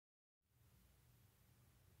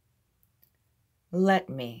Let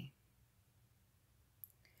me.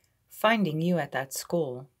 Finding you at that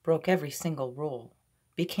school broke every single rule,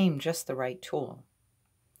 became just the right tool.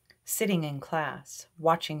 Sitting in class,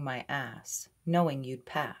 watching my ass, knowing you'd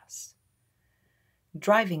pass.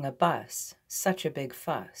 Driving a bus, such a big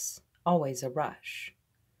fuss, always a rush.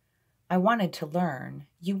 I wanted to learn,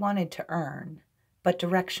 you wanted to earn, but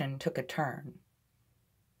direction took a turn.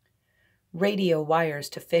 Radio wires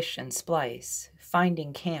to fish and splice,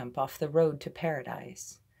 finding camp off the road to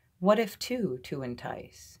paradise. What if two to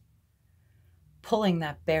entice? Pulling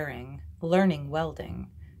that bearing, learning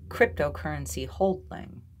welding, cryptocurrency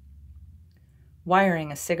holding.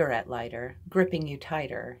 Wiring a cigarette lighter, gripping you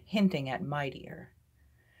tighter, hinting at mightier.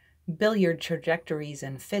 Billiard trajectories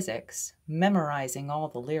in physics, memorizing all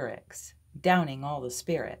the lyrics, downing all the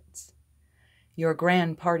spirits. Your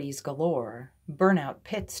grand parties galore, burnout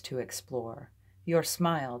pits to explore, your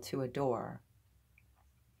smile to adore.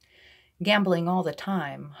 Gambling all the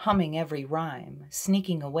time, humming every rhyme,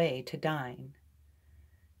 sneaking away to dine.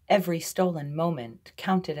 Every stolen moment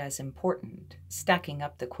counted as important, stacking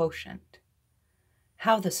up the quotient.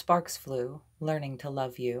 How the sparks flew, learning to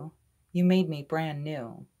love you, you made me brand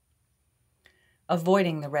new.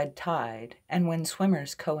 Avoiding the red tide, and when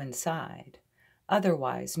swimmers coincide,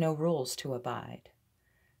 otherwise no rules to abide.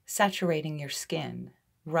 Saturating your skin,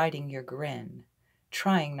 riding your grin,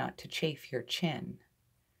 trying not to chafe your chin.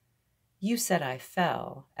 You said I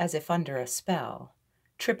fell, as if under a spell,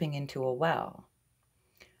 tripping into a well.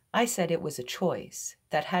 I said it was a choice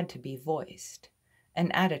that had to be voiced, an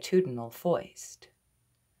attitudinal foist.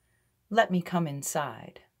 Let me come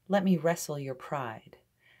inside, let me wrestle your pride,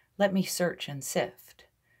 let me search and sift,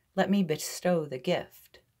 let me bestow the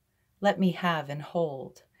gift, let me have and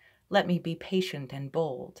hold, let me be patient and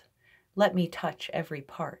bold, let me touch every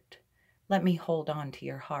part, let me hold on to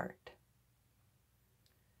your heart.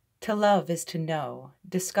 To love is to know,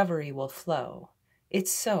 discovery will flow,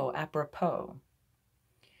 it's so apropos.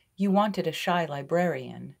 You wanted a shy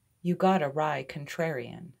librarian, you got a wry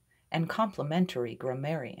contrarian, and complimentary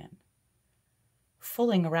grammarian.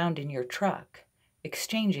 Fooling around in your truck,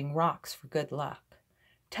 exchanging rocks for good luck,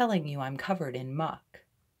 telling you I'm covered in muck.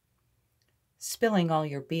 Spilling all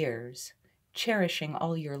your beers, cherishing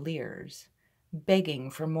all your leers,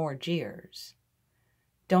 begging for more jeers.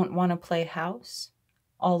 Don't want to play house?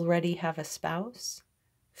 Already have a spouse?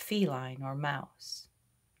 Feline or mouse?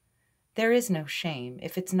 There is no shame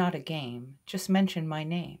if it's not a game, just mention my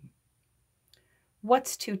name.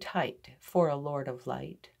 What's too tight for a lord of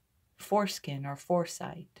light? Foreskin or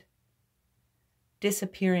foresight?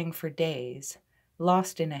 Disappearing for days,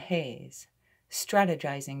 lost in a haze,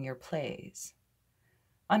 strategizing your plays.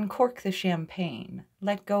 Uncork the champagne,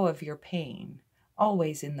 let go of your pain,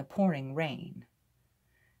 always in the pouring rain.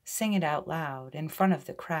 Sing it out loud in front of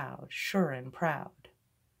the crowd, sure and proud.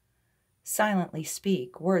 Silently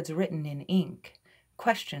speak words written in ink,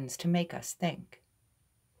 questions to make us think.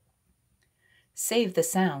 Save the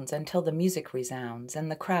sounds until the music resounds and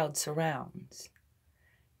the crowd surrounds.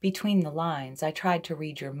 Between the lines, I tried to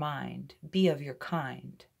read your mind, be of your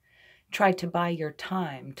kind. Tried to buy your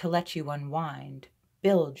time, to let you unwind,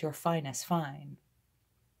 build your finest find.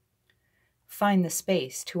 Find the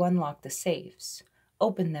space to unlock the safes,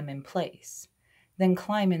 open them in place. Then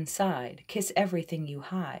climb inside, kiss everything you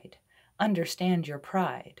hide, understand your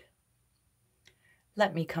pride.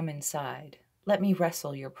 Let me come inside, let me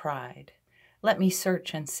wrestle your pride. Let me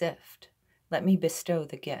search and sift, let me bestow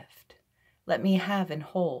the gift. Let me have and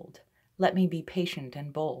hold, let me be patient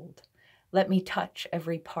and bold. Let me touch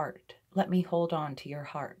every part, let me hold on to your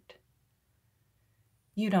heart.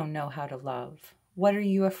 You don't know how to love, what are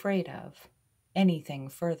you afraid of? Anything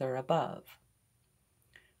further above.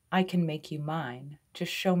 I can make you mine,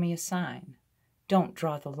 just show me a sign. Don't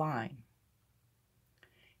draw the line.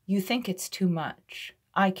 You think it's too much,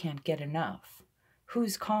 I can't get enough.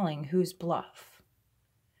 Who's calling whose bluff?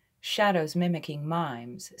 Shadows mimicking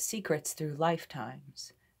mimes, secrets through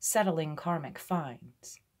lifetimes, settling karmic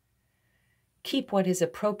fines. Keep what is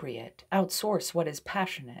appropriate, outsource what is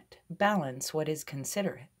passionate, balance what is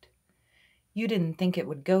considerate. You didn't think it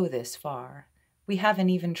would go this far. We haven't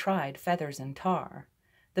even tried feathers and tar.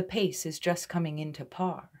 The pace is just coming into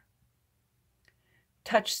par.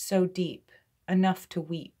 Touched so deep, enough to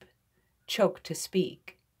weep, choke to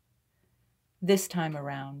speak. This time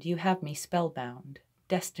around, you have me spellbound,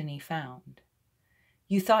 destiny found.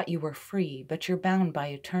 You thought you were free, but you're bound by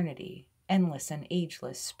eternity, endless and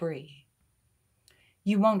ageless spree.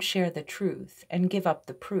 You won't share the truth and give up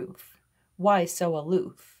the proof. Why so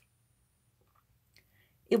aloof?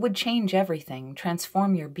 It would change everything,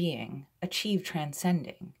 transform your being, achieve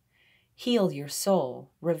transcending. Heal your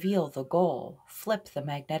soul, reveal the goal, flip the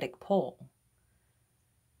magnetic pole.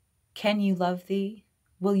 Can you love thee?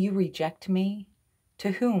 Will you reject me?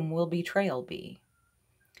 To whom will betrayal be?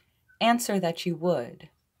 Answer that you would,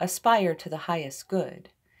 aspire to the highest good,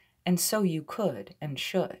 and so you could and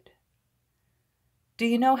should. Do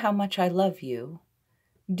you know how much I love you?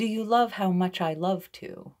 Do you love how much I love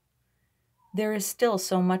to? There is still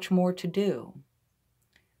so much more to do.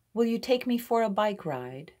 Will you take me for a bike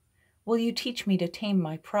ride? Will you teach me to tame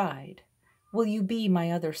my pride? Will you be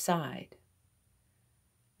my other side?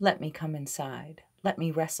 Let me come inside. Let me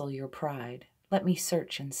wrestle your pride. Let me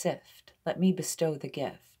search and sift. Let me bestow the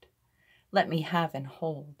gift. Let me have and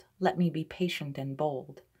hold. Let me be patient and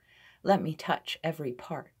bold. Let me touch every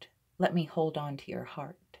part. Let me hold on to your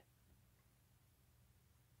heart.